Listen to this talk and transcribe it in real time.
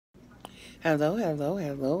Hello, hello,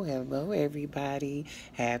 hello, hello, everybody.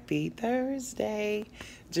 Happy Thursday.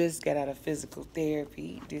 Just got out of physical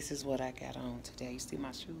therapy. This is what I got on today. You see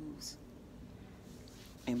my shoes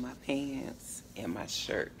and my pants and my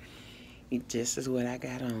shirt. This is what I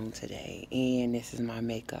got on today. And this is my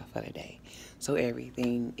makeup for the day. So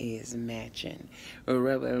everything is matching.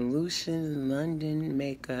 Revolution London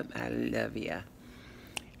makeup. I love ya.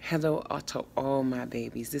 Hello to all my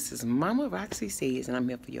babies. This is Mama Roxy Says, and I'm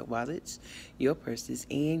here for your wallets, your purses,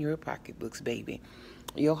 and your pocketbooks, baby.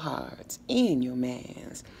 Your hearts and your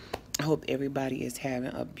minds. I hope everybody is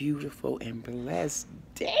having a beautiful and blessed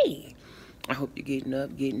day. I hope you're getting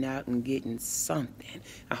up, getting out, and getting something.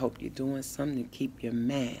 I hope you're doing something to keep your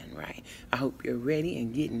mind right. I hope you're ready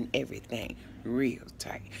and getting everything real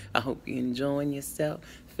tight. I hope you're enjoying yourself,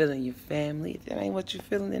 feeling your family. If that ain't what you're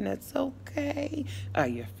feeling, then that's okay. Are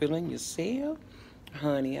you feeling yourself?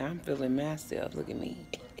 Honey, I'm feeling myself. Look at me.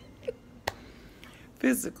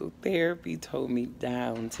 Physical therapy told me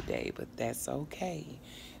down today, but that's okay.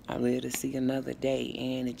 I live to see another day,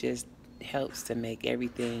 and it just helps to make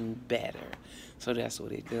everything better. So that's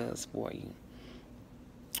what it does for you.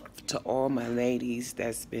 To all my ladies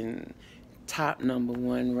that's been top number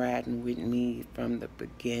one riding with me from the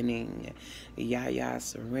beginning, Yaya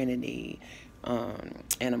Serenity,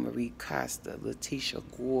 Anna Marie Costa, Letitia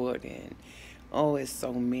Gordon. Oh, it's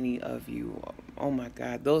so many of you. Oh my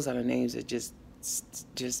God, those are the names that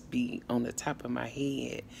just be on the top of my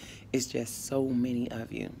head. It's just so many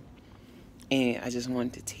of you. And I just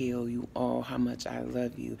wanted to tell you all how much I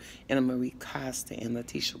love you. Anna Marie Costa and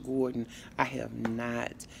Letitia Gordon, I have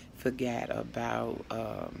not forgot about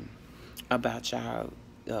y'all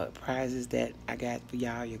prizes that I got for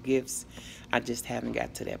y'all, your gifts. I just haven't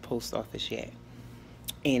got to that post office yet.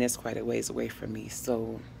 And it's quite a ways away from me.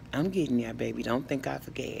 So I'm getting there, baby. Don't think I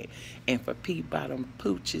forget. And for Pete Bottom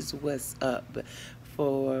Pooches, what's up?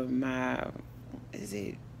 For my,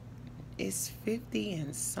 it's 50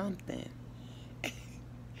 and something.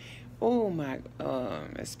 Oh my,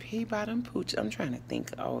 it's Pea Bottom Pooch. I'm trying to think,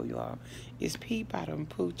 oh y'all. It's Pea Bottom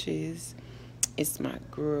Pooches. It's my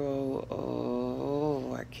girl.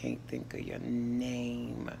 Oh, I can't think of your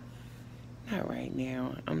name. Not right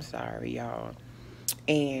now. I'm sorry, y'all.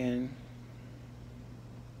 And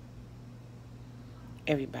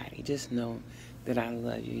everybody, just know that I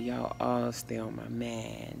love you. Y'all all stay on my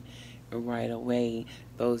mind right away.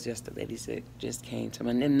 Those just the ladies that just came to me.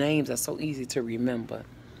 And the names are so easy to remember.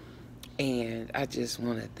 And I just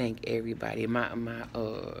want to thank everybody. My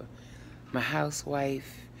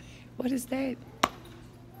housewife. What is that?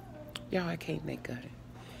 Y'all, I can't think of it.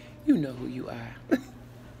 You know who you are.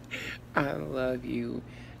 I love you.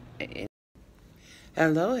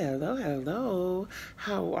 Hello, hello, hello.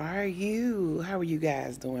 How are you? How are you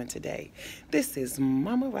guys doing today? This is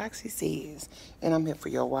Mama Roxy Says, and I'm here for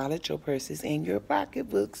your wallet, your purses, and your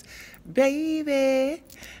pocketbooks, baby.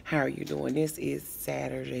 How are you doing? This is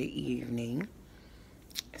Saturday evening.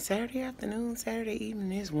 Saturday afternoon, Saturday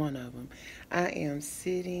evening is one of them. I am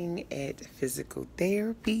sitting at physical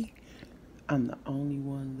therapy. I'm the only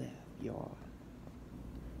one left, y'all.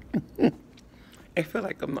 I feel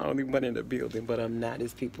like I'm the only one in the building, but I'm not.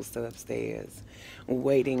 There's people still upstairs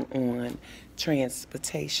waiting on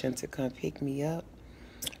transportation to come pick me up.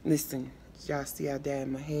 Listen, y'all see I dyed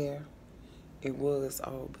my hair? It was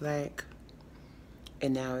all black,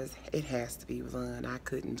 and now it has to be blonde. I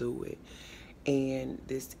couldn't do it. And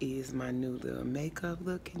this is my new little makeup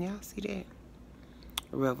look. Can y'all see that?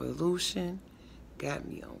 Revolution got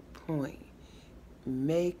me on point.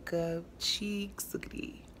 Makeup, cheeks, look at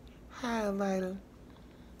these. Highlighter.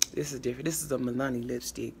 This is different. This is a Milani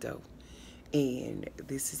lipstick though. And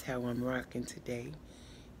this is how I'm rocking today.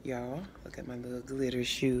 Y'all, look at my little glitter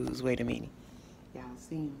shoes. Wait a minute. Y'all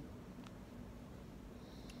see them?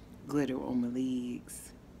 Glitter on my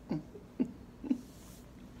legs.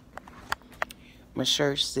 My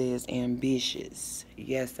shirt says ambitious.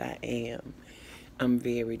 Yes, I am. I'm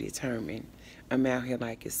very determined. I'm out here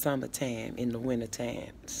like it's summertime in the winter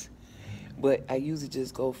times. But I usually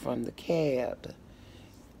just go from the cab.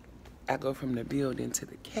 I go from the building to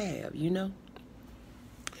the cab, you know?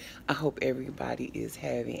 I hope everybody is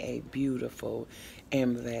having a beautiful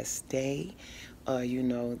and blessed day. You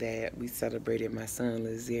know that we celebrated my son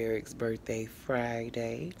Lazeric's birthday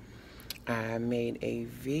Friday. I made a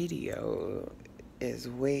video as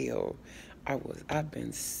well. I've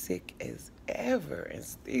been sick as ever and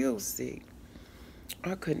still sick.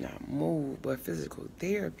 I could not move, but physical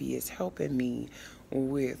therapy is helping me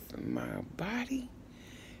with my body.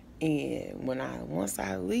 And once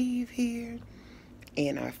I leave here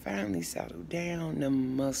and I finally settle down, the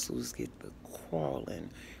muscles get the crawling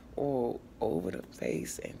all over the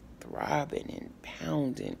face and throbbing and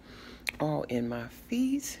pounding all in my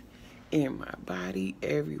feet, in my body,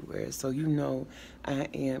 everywhere. So you know I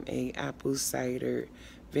am a apple cider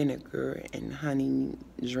vinegar and honey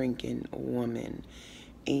drinking woman.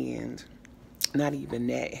 And not even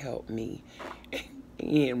that helped me.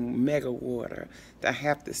 In mega water, I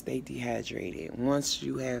have to stay dehydrated. Once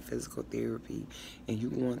you have physical therapy and you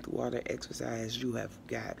going through all the exercise, you have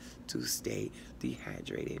got to stay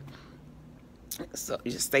dehydrated. So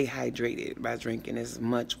just stay hydrated by drinking as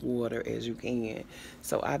much water as you can.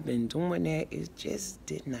 So I've been doing that. It just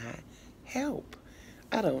did not help.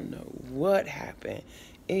 I don't know what happened.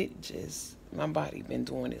 It just, my body been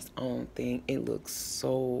doing its own thing. It looks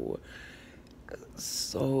so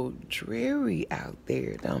dreary out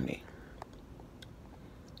there, don't it?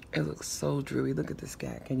 It looks so dreary. Look at the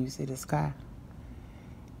sky. Can you see the sky?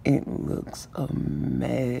 It looks a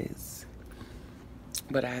mess.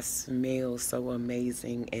 But I smell so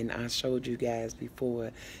amazing, and I showed you guys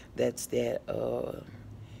before. That's that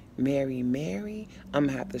Mary Mary. I'm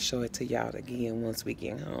gonna have to show it to y'all again once we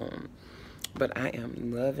get home. But I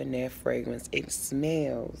am loving that fragrance. It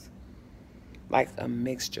smells like a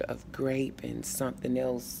mixture of grape and something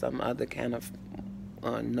else, some other kind of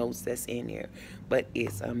notes that's in there. But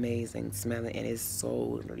it's amazing smelling, and it's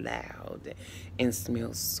so loud and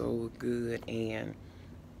smells so good. And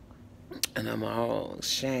I'm all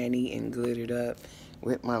shiny and glittered up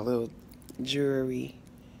with my little jewelry.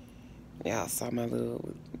 Y'all saw my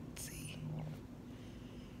little, see.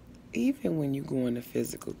 Even when you go into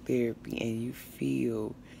physical therapy and you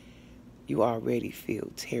already feel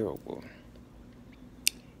terrible.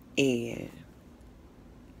 And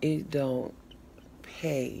it don't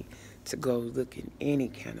pay to go looking any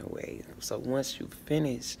kind of way. So once you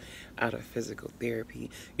finish out of physical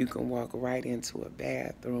therapy, you can walk right into a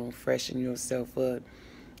bathroom, freshen yourself up,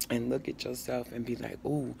 and look at yourself and be like,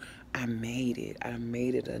 ooh, I made it. I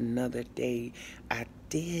made it another day. I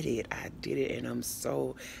did it. I did it. And I'm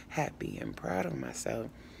so happy and proud of myself.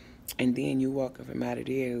 And then you walk from out of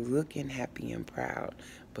there looking happy and proud,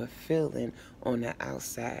 but feeling on the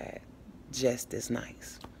outside just as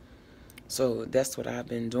nice. So that's what I've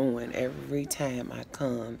been doing. Every time I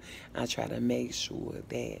come, I try to make sure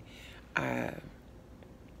that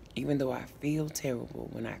even though I feel terrible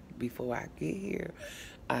before I get here,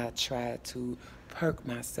 I try to perk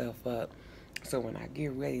myself up. So when I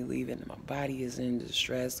get ready, leaving, my body is in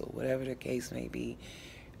distress or whatever the case may be,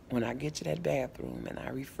 when I get to that bathroom and I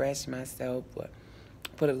refresh myself or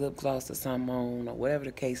put a lip gloss or something on or whatever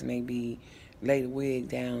the case may be, lay the wig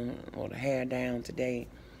down or the hair down today,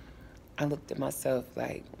 I looked at myself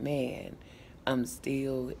like, man, I'm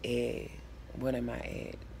still at, what am I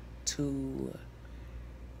at?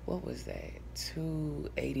 What was that?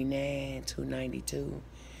 289, 292.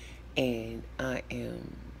 And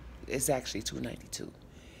it's actually 292.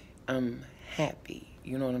 I'm happy.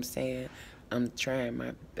 You know what I'm saying? I'm trying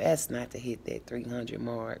my best not to hit that 300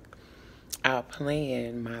 mark. My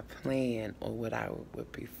plan, or what I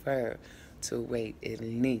would prefer, to weigh at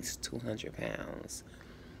least 200 pounds.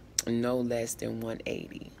 No less than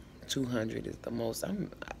 180. 200 is the most. I'm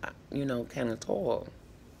kind of tall.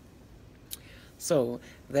 So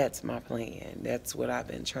that's my plan. That's what I've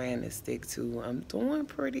been trying to stick to. I'm doing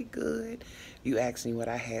pretty good. You asked me what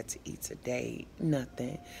I had to eat today.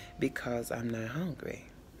 Nothing, because I'm not hungry.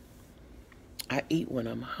 I eat when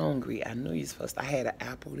I'm hungry. I know you're supposed to. I had an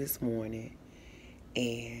apple this morning.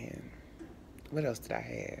 And what else did I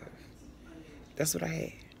have? That's what I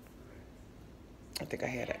had. I think I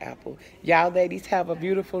had an apple. Y'all ladies have a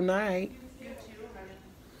beautiful night.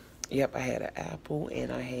 Yep, I had an apple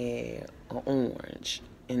and I had an orange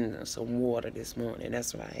and some water this morning.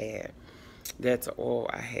 That's what I had. That's all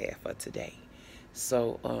I had for today.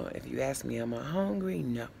 So if you ask me, am I hungry?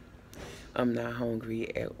 No, I'm not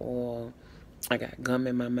hungry at all. I got gum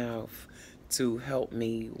in my mouth to help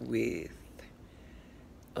me with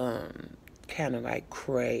kind of like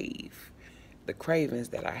the cravings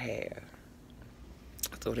that I have.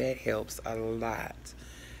 So that helps a lot.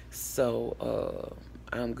 So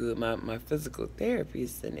I'm good. My physical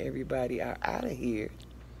therapist and everybody are out of here.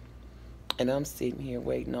 And I'm sitting here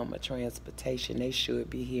waiting on my transportation. They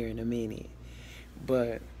should be here in a minute.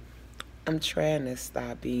 But I'm trying to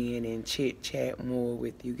stop in and chit-chat more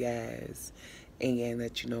with you guys and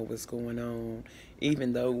let you know what's going on.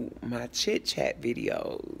 Even though my chit-chat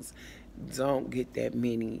videos don't get that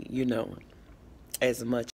many, as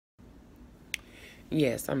much.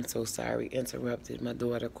 Yes, I'm so sorry. Interrupted. My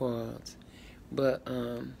daughter called. But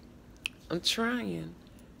I'm trying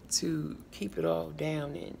to keep it all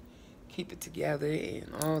down and keep it together and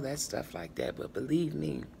all that stuff like that. But believe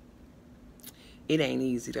me, It ain't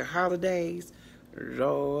easy. The holidays,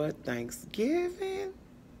 Lord,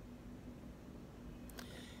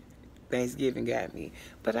 Thanksgiving got me.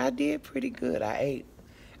 But I did pretty good. I ate